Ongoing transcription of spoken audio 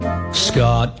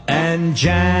Scott and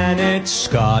Janet,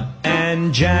 Scott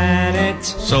and Janet.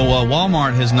 So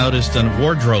Walmart has noticed a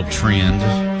wardrobe trend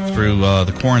through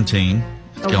the quarantine.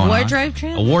 A wardrobe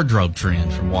trend? A wardrobe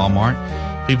trend from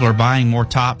Walmart. People are buying more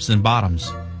tops than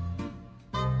bottoms.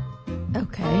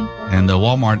 Okay. And the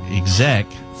Walmart exec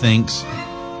thinks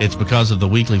it's because of the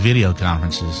weekly video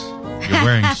conferences. You're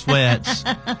wearing sweats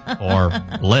or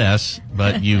less,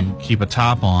 but you keep a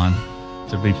top on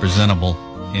to be presentable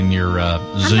in your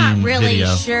Zoom I'm not really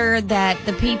video. sure that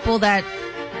the people that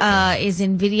is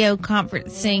in video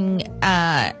conferencing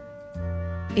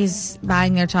is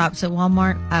buying their tops at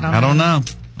Walmart. I don't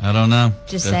know.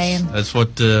 Just saying. That's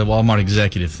what the Walmart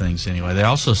executive thinks anyway. They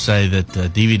also say that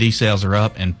DVD sales are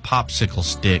up and popsicle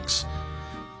sticks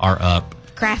are up.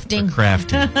 Crafting.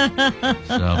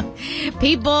 So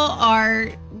people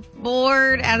are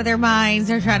bored out of their minds.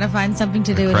 They're trying to find something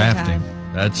to do in their time.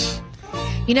 That's...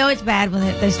 it's bad when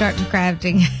they start to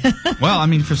crafting. Well, I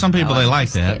mean, for some people, they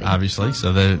like that, kidding. obviously.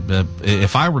 So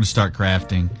if I were to start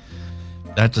crafting,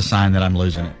 that's a sign that I'm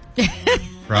losing it.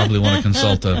 Probably want to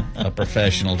consult a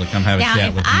professional to come have a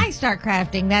chat with me. Now, if I start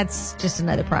crafting, that's just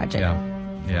another project.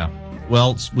 Yeah.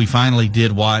 Well, we finally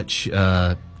did watch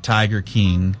Tiger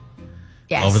King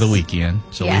over the weekend.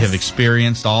 So we have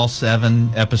experienced all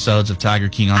 7 episodes of Tiger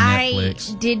King on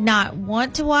Netflix. I did not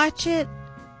want to watch it.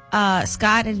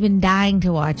 Scott has been dying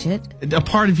to watch it. A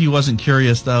part of you wasn't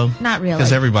curious, though? Not really.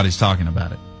 Because everybody's talking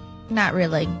about it. Not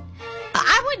really.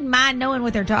 I wouldn't mind knowing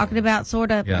what they're talking about,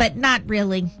 sort of, but not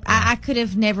really. I could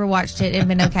have never watched it and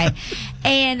been okay.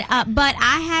 And but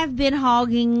I have been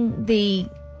hogging the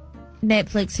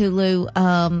Netflix,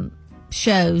 Hulu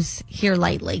shows here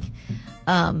lately.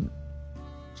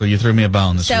 So you threw me a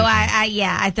bone this weekend.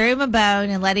 I threw him a bone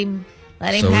and let him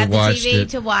have the TV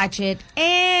to watch it,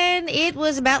 and it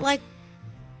was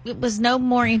it was no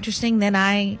more interesting than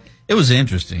I. It was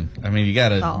interesting. I mean, you got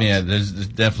to, it's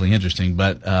definitely interesting,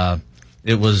 but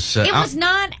it was. It was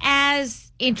not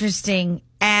as interesting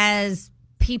as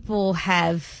people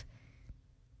have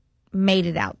made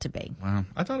it out to be. Well,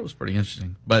 I thought it was pretty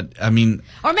interesting, but I mean,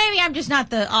 or maybe I'm just not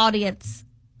the audience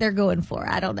they're going for.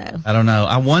 I don't know.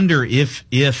 I wonder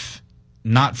if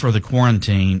not for the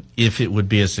quarantine, if it would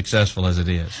be as successful as it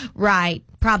is. Right.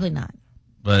 Probably not.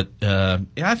 But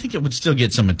I think it would still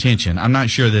get some attention. I'm not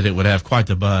sure that it would have quite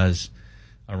the buzz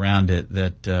around it.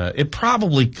 That it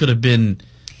probably could have been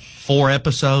 4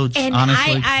 episodes, and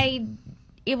honestly.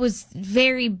 It was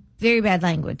very, very bad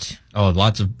language. Oh,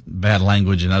 lots of bad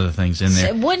language and other things in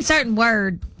there. One certain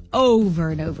word over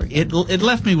and over again. It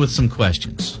left me with some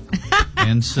questions.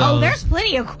 And so, there's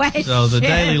plenty of questions. So the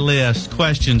daily list,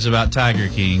 questions about Tiger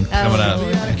King coming up.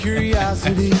 Out of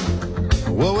curiosity,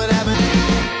 what would happen?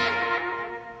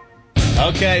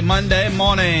 Okay, Monday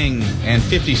morning and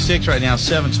 56 right now,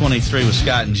 7:23 with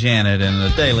Scott and Janet and the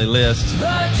daily list.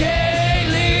 The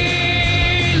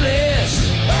daily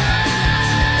list.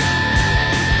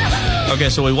 Okay,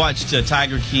 so we watched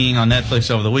Tiger King on Netflix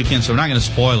over the weekend, so we're not going to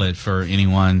spoil it for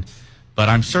anyone, but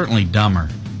I'm certainly dumber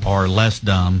or less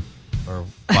dumb for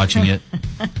watching it.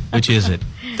 Which is it?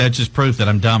 That's just proof that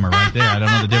I'm dumber right there. I don't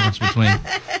know the difference between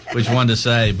which one to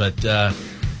say, but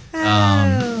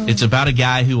it's about a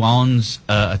guy who owns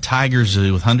a tiger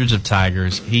zoo with hundreds of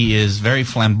tigers. He is very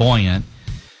flamboyant.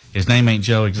 His name ain't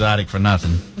Joe Exotic for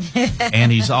nothing.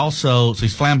 And he's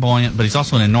flamboyant, but he's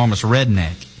also an enormous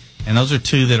redneck. And those are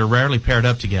two that are rarely paired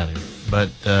up together. But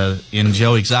in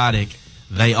Joe Exotic,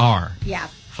 they are. Yeah.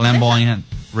 Flamboyant,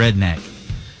 redneck.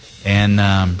 And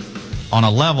on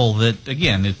a level that,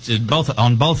 again, it's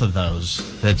on both of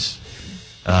those, that's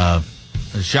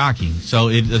shocking. So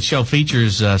the show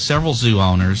features several zoo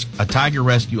owners, a tiger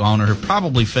rescue owner who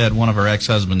probably fed one of her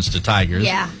ex-husbands to tigers.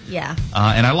 Yeah.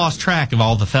 And I lost track of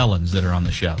all the felons that are on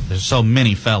the show. There's so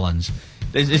many felons.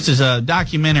 This is a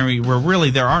documentary where really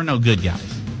there are no good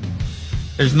guys.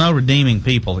 There's no redeeming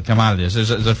people that come out of this.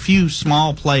 There's a few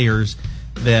small players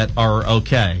that are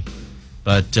okay.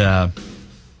 But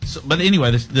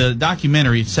anyway, the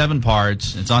documentary, it's 7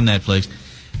 parts. It's on Netflix.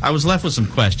 I was left with some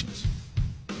questions.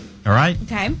 All right?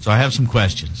 Okay. So I have some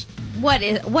questions. What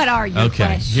are your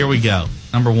questions? Here we go.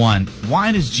 Number 1,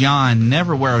 why does John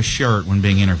never wear a shirt when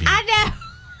being interviewed? I know.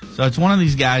 So it's one of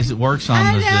these guys that works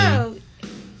on the zoo.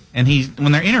 And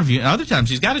when they're interviewing, other times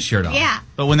he's got his shirt on. Yeah.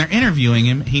 But when they're interviewing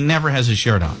him, he never has his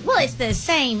shirt on. Well, it's the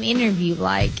same interview,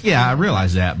 like. Yeah, I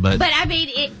realize that, but I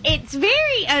mean, it's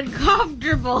very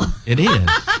uncomfortable. It is.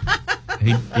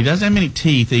 He doesn't have many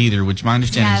teeth either, which my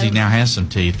understanding is he now has some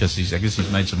teeth because I guess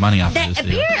he's made some money off of this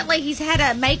deal. Apparently, he's had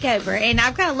a makeover, and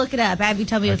I've got to look it up. Abby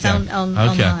told me it's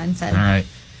online. So. All right.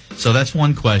 So that's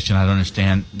one question I don't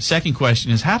understand. The second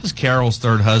question is, how does Carol's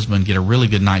third husband get a really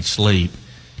good night's sleep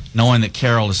knowing that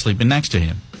Carol is sleeping next to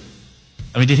him?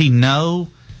 I mean, did he know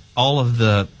all of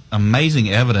the amazing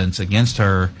evidence against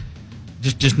her,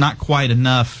 just not quite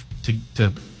enough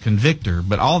to convict her,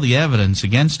 but all the evidence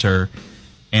against her,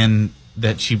 and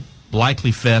that she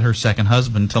likely fed her second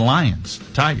husband to lions,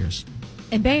 tigers.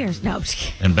 And bears. No, I'm just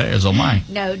kidding. And bears, oh my.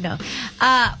 No.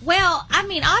 Well, I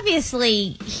mean,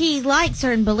 obviously, he likes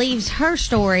her and believes her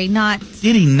story, not...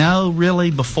 Did he know,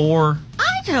 really, before?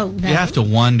 I don't know. You have to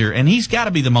wonder. And he's got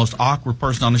to be the most awkward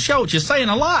person on the show, which is saying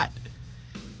a lot.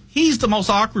 He's the most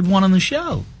awkward one on the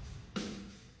show.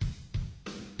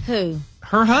 Who?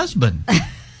 Her husband.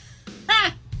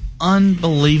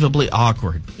 Unbelievably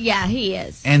awkward. Yeah, he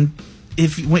is. And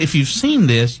if you've seen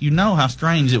this, you know how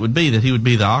strange it would be that he would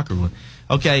be the awkward one.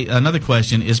 Okay, another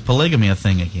question. Is polygamy a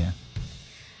thing again?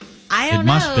 I don't It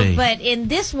must know, be. but in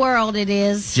this world it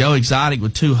is. Joe Exotic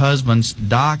with 2 husbands.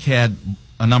 Doc had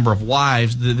a number of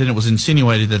wives. Then it was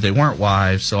insinuated that they weren't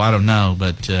wives, so I don't know.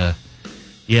 But,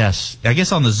 yes, I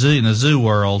guess in the zoo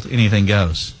world, anything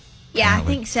goes. Yeah,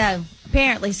 apparently. I think so.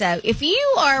 Apparently so. If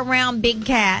you are around big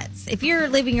cats, if you're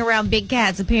living around big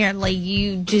cats, apparently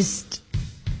you just...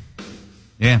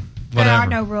 Yeah, whatever. There are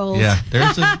no rules. Yeah,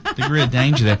 there's a degree of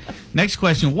danger there. Next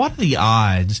question, what are the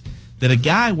odds that a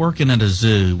guy working at a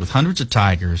zoo with hundreds of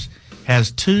tigers has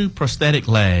 2 prosthetic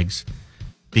legs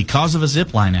because of a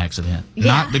zipline accident,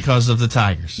 not because of the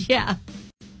tigers? Yeah.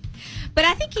 But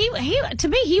I think he to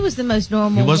me, he was the most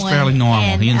normal. He was one, fairly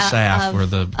normal. He and Saf were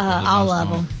the all most of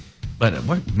normal. them.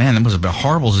 But, man, that was a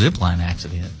horrible zipline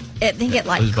accident. I think it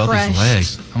Lose both crushed. his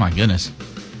legs. Oh, my goodness.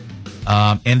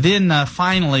 And then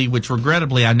finally, which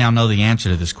regrettably I now know the answer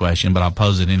to this question, but I'll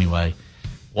pose it anyway.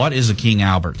 What is a King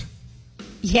Albert?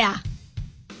 Yeah.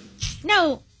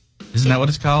 No. Isn't that what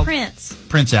it's called? Prince.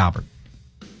 Prince Albert.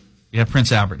 Yeah,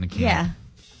 Prince Albert and the King. Yeah.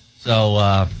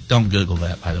 So don't Google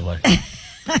that, by the way.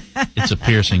 It's a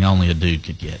piercing only a dude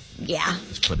could get. Yeah.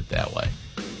 Let's put it that way.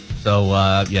 So,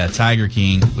 yeah, Tiger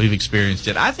King, we've experienced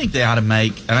it. I think they ought to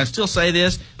make, and I still say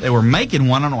this, they were making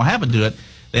one, I don't know what happened to it.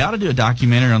 They ought to do a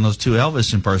documentary on those 2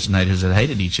 Elvis impersonators that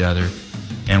hated each other,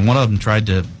 and one of them tried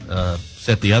to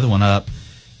set the other one up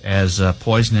as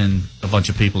poisoning a bunch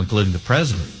of people, including the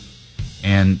president.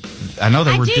 And I know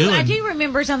they were doing... I do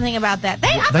remember something about that.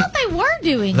 I thought they were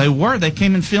doing... They were. They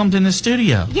came and filmed in the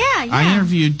studio. Yeah. I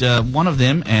interviewed one of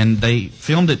them, and they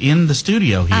filmed it in the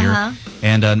studio here.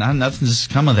 And nothing's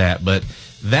come of that, but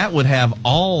that would have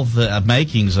all the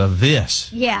makings of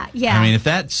this. Yeah. I mean, if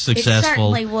that's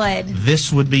successful... It certainly would.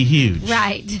 This would be huge.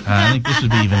 Right. I think this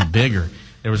would be even bigger.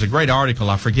 There was a great article.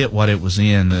 I forget what it was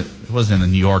in. It wasn't in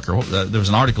the New Yorker. There was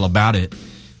an article about it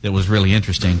that was really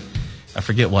interesting. I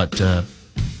forget what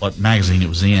magazine it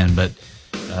was in, but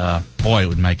boy,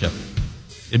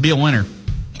 it'd be a winner.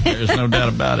 There's no doubt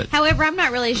about it. However, I'm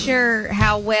not really sure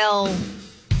how well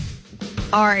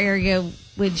our area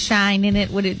would shine in it.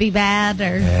 Would it be bad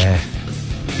or?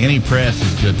 Any press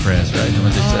is good press, right?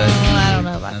 What they say. I don't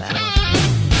know about that.